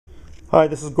Hi,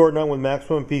 this is Gordon Young with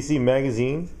Maximum PC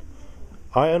Magazine.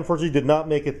 I unfortunately did not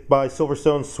make it by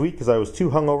Silverstone's suite because I was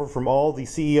too hungover from all the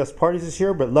CES parties this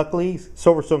year, but luckily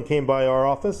Silverstone came by our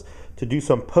office to do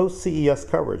some post-CES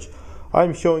coverage.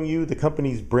 I'm showing you the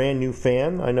company's brand new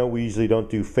fan. I know we usually don't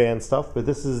do fan stuff, but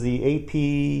this is the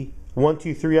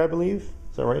AP123, I believe.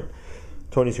 Is that right?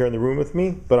 Tony's here in the room with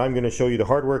me, but I'm going to show you the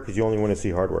hardware because you only want to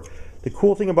see hardware. The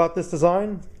cool thing about this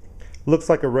design, looks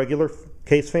like a regular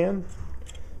case fan.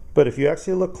 But if you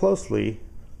actually look closely,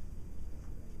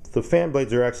 the fan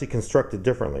blades are actually constructed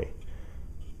differently.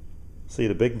 See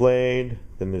the big blade,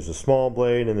 then there's a small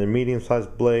blade, and then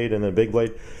medium-sized blade, and then a big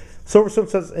blade. Silverstone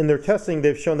says in their testing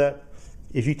they've shown that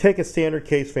if you take a standard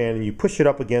case fan and you push it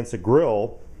up against a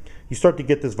grill, you start to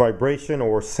get this vibration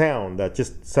or sound that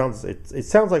just sounds, it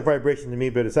sounds like vibration to me,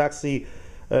 but it's actually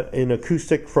an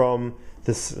acoustic from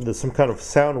some kind of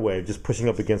sound wave just pushing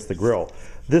up against the grill.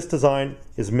 This design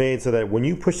is made so that when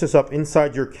you push this up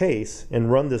inside your case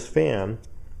and run this fan,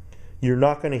 you're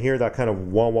not going to hear that kind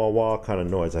of wah wah wah kind of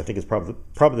noise. I think it's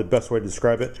probably the best way to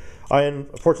describe it. I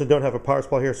unfortunately don't have a power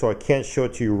supply here, so I can't show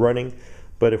it to you running.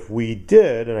 But if we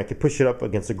did, and I could push it up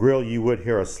against the grill, you would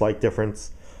hear a slight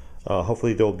difference.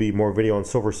 Hopefully there'll be more video on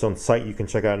Silverstone's site you can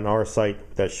check out on our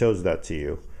site that shows that to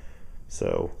you.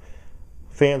 So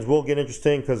fans will get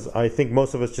interesting because I think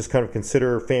most of us just kind of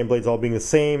consider fan blades all being the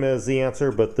same as the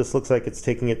answer, but this looks like it's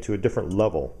taking it to a different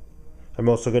level. I'm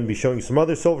also going to be showing you some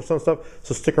other Silverstone stuff,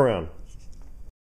 so stick around.